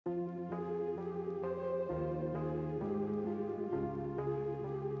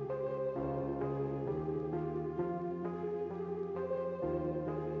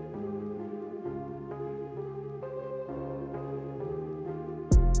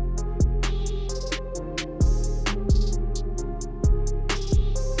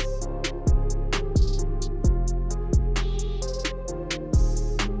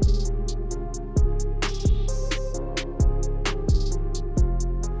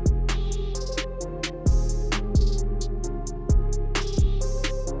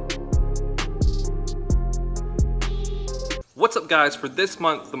guys, for this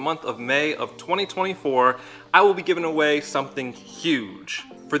month, the month of May of 2024, I will be giving away something huge.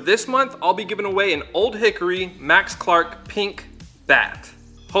 For this month, I'll be giving away an Old Hickory Max Clark pink bat.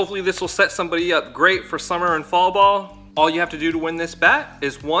 Hopefully this will set somebody up great for summer and fall ball. All you have to do to win this bat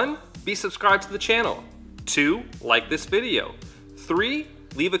is 1, be subscribed to the channel. 2, like this video. 3,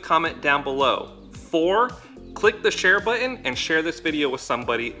 leave a comment down below. 4, click the share button and share this video with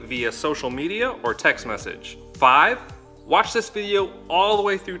somebody via social media or text message. 5, watch this video all the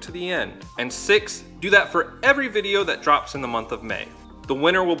way through to the end. And 6, do that for every video that drops in the month of May. The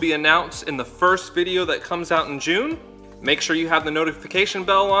winner will be announced in the first video that comes out in June. Make sure you have the notification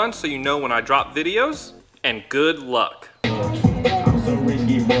bell on so you know when I drop videos, and good luck. I'm so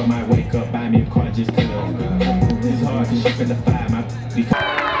risky, boy, might wake up, buy me a car just to it's hard to ship in the fire, my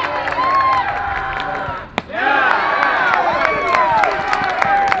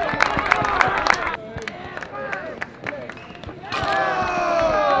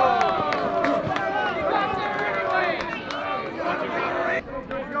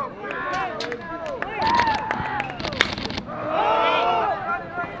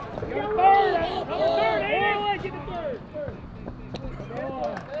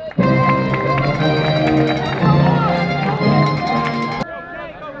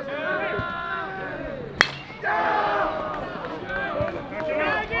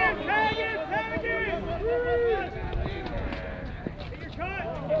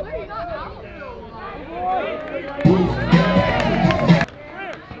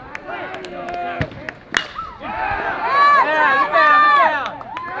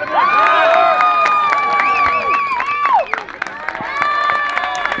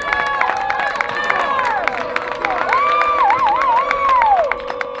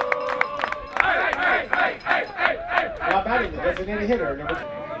designated hitter, number 2.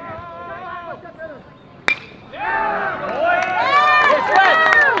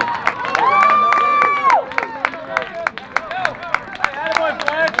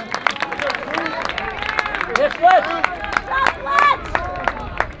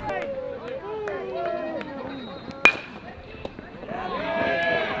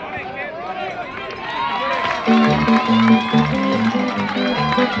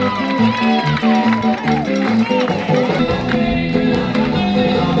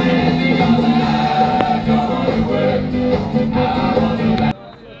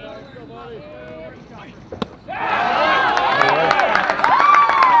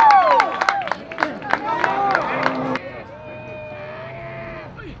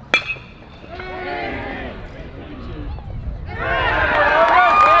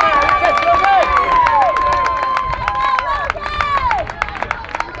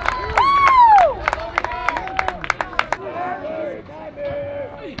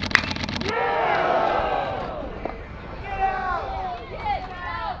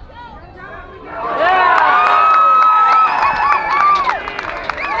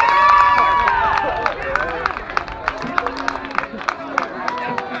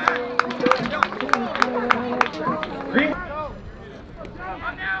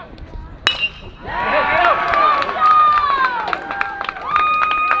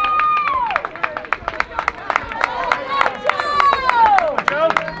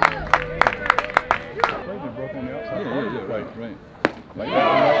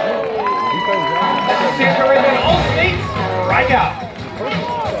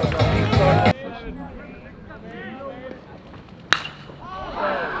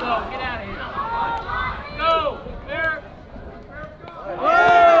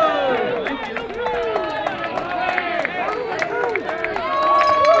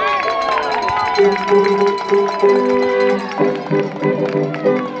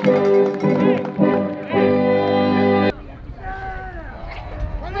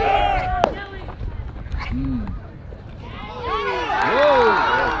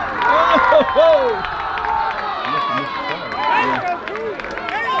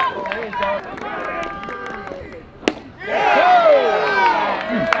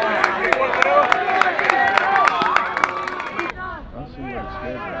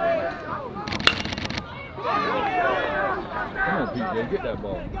 Get that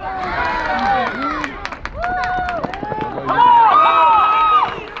ball.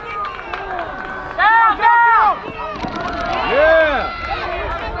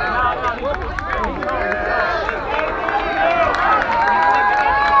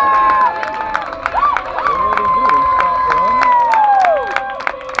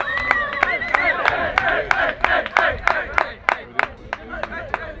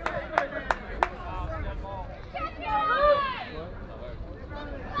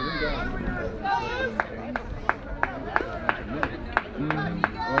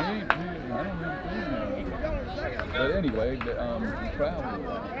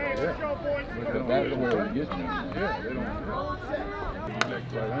 But that's where we get to. Yeah, they don't.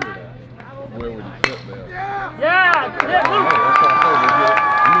 Right under that. Where would he sit there? Yeah! That's why I say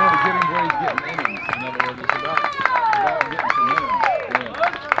you want to get him where he's getting innings. In other words, it's about getting some innings. Yeah.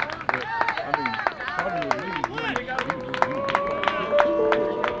 But, I mean, probably with me,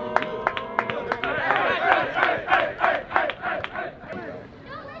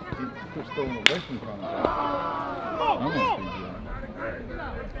 he quit throwing away from contact. I'm going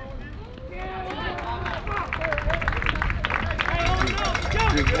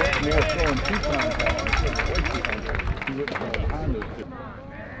to be good. He was more throwing two contacts instead of away from contact. He wouldn't throw behind those two.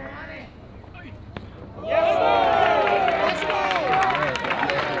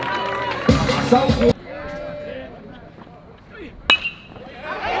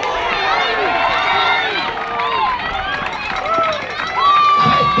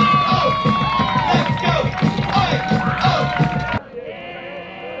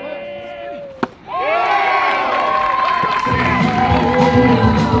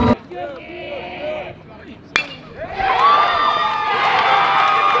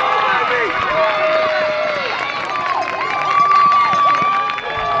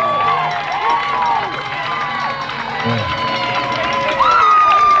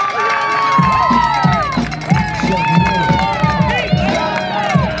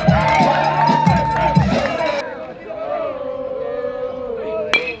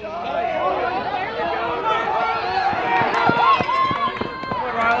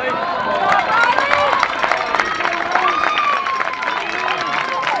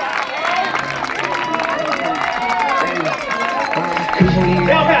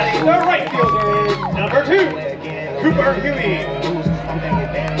 Now batting the right fielder, number 2, Cooper Huey.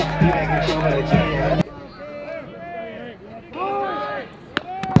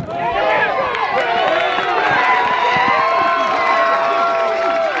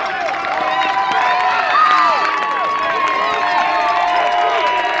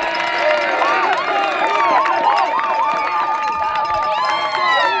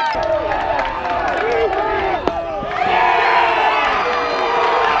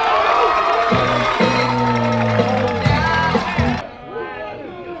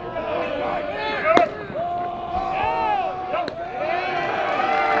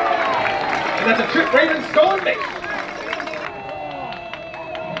 And that's a trip Raven stolen base.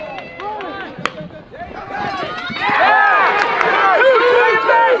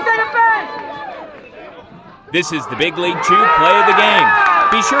 This is the Big League Chew play of the game.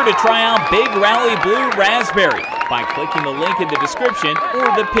 Be sure to try out Big Rally Blue Raspberry by clicking the link in the description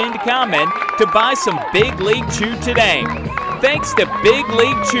or the pinned comment to buy some Big League Chew today. Thanks to Big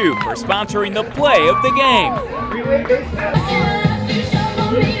League Chew for sponsoring the play of the game.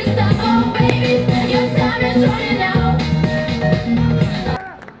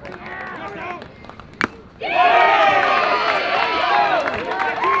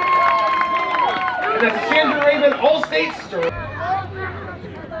 And that's a Sandra Raven All-State story.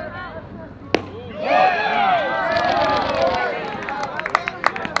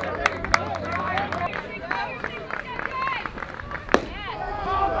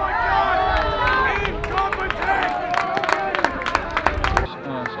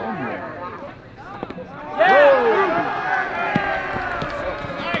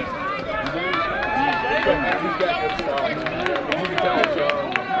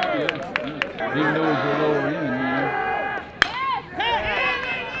 Even though it's a lower end, you know.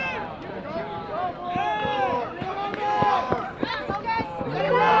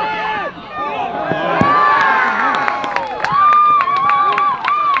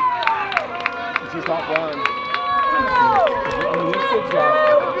 He's not blind.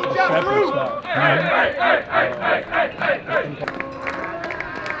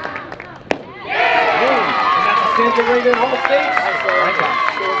 Sandra Raven All-State.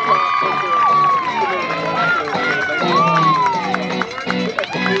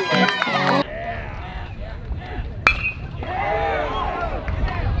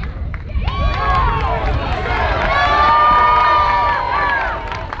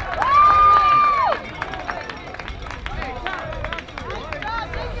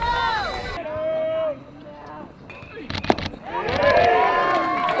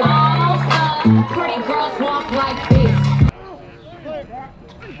 Pretty girls walk like this.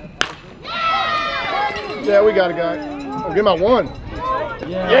 Yeah, we got a guy. Oh, give him out one.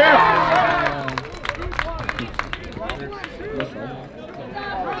 Yeah.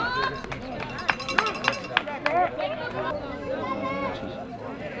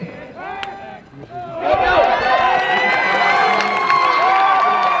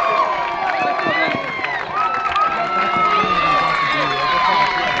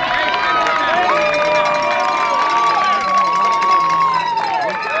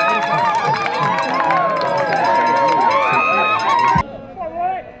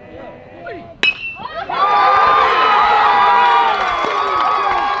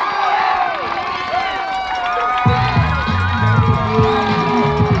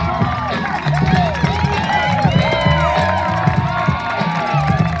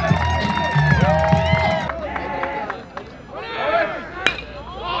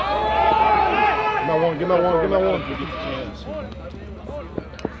 my one, give me one.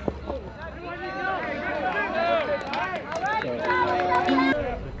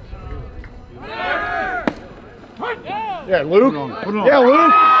 Yeah, Luke. Put it on. Yeah,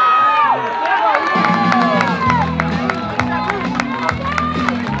 Luke.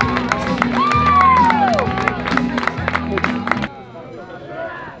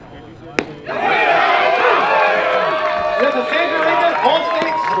 There's a Sandra Raymond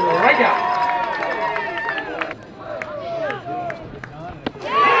All-State strikeout.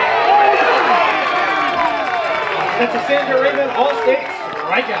 That's a Sandra Raymond All-State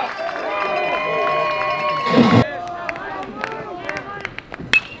strikeout.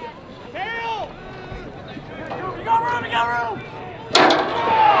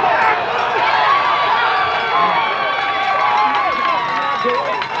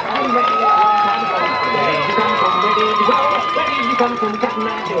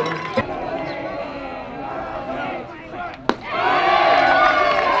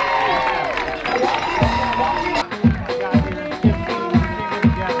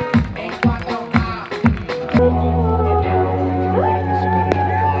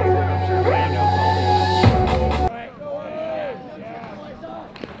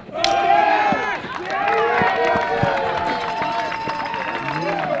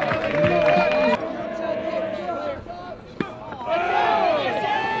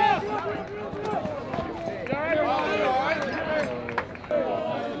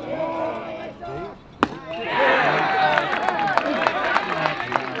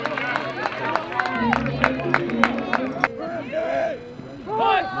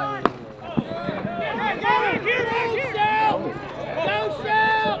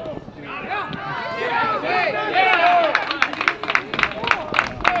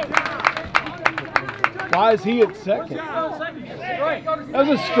 Why is he at second? That's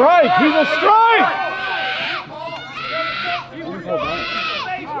a strike. He's a strike.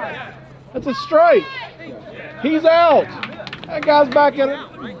 That's a strike. He's out. That guy's back at it.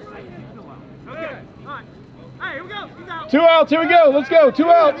 2 outs. Here we go. Let's go. 2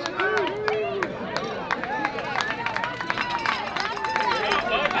 outs.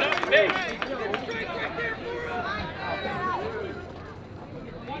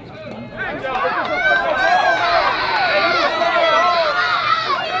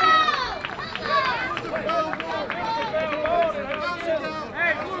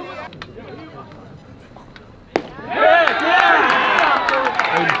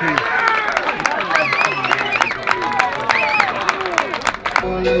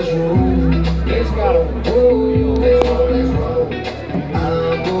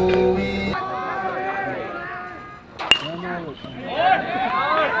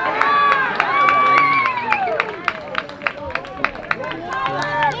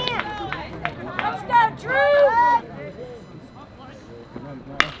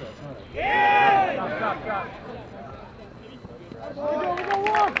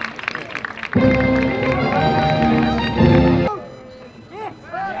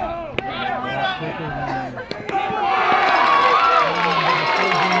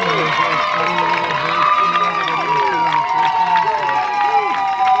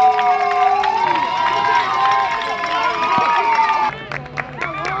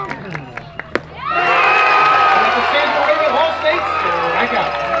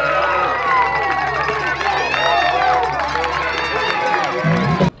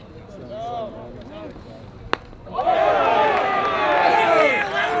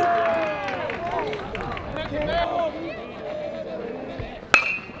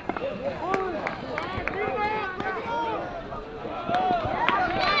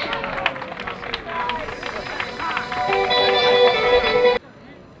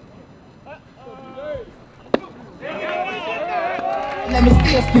 Let me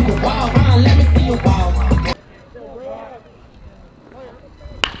see us pick a wild round, let me see you wild.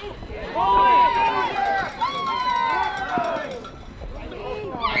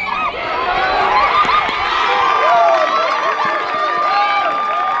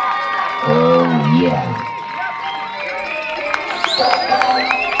 Oh yeah.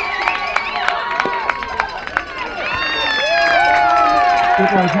 It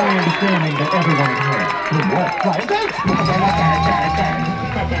was my understanding that everyone had. What? Right?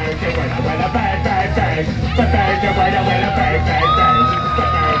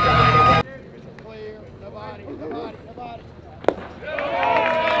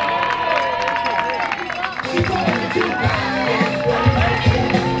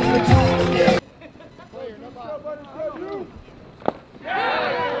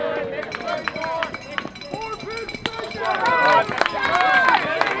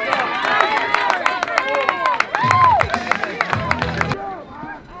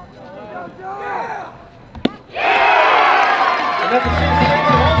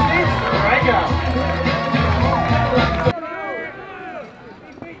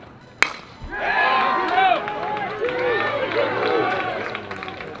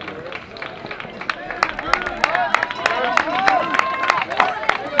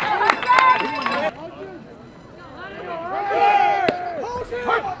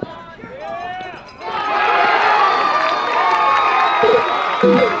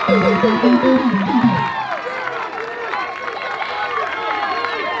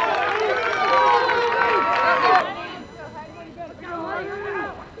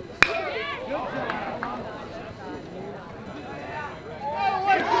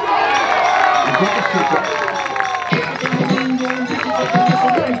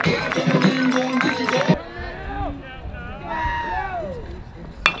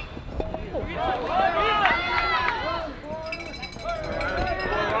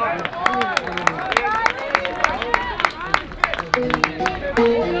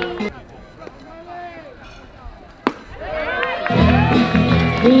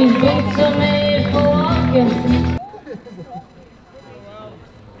 These boots are made for walking.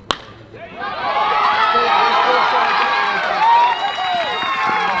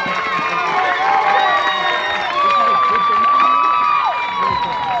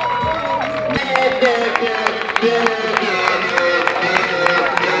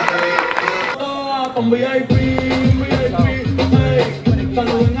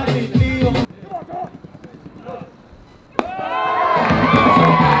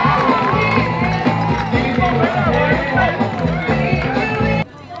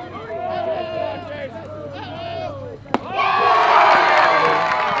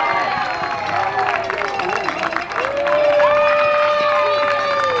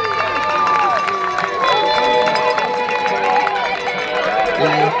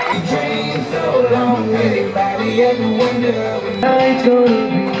 Tonight's gonna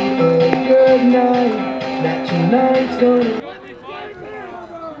be a good night. That tonight's gonna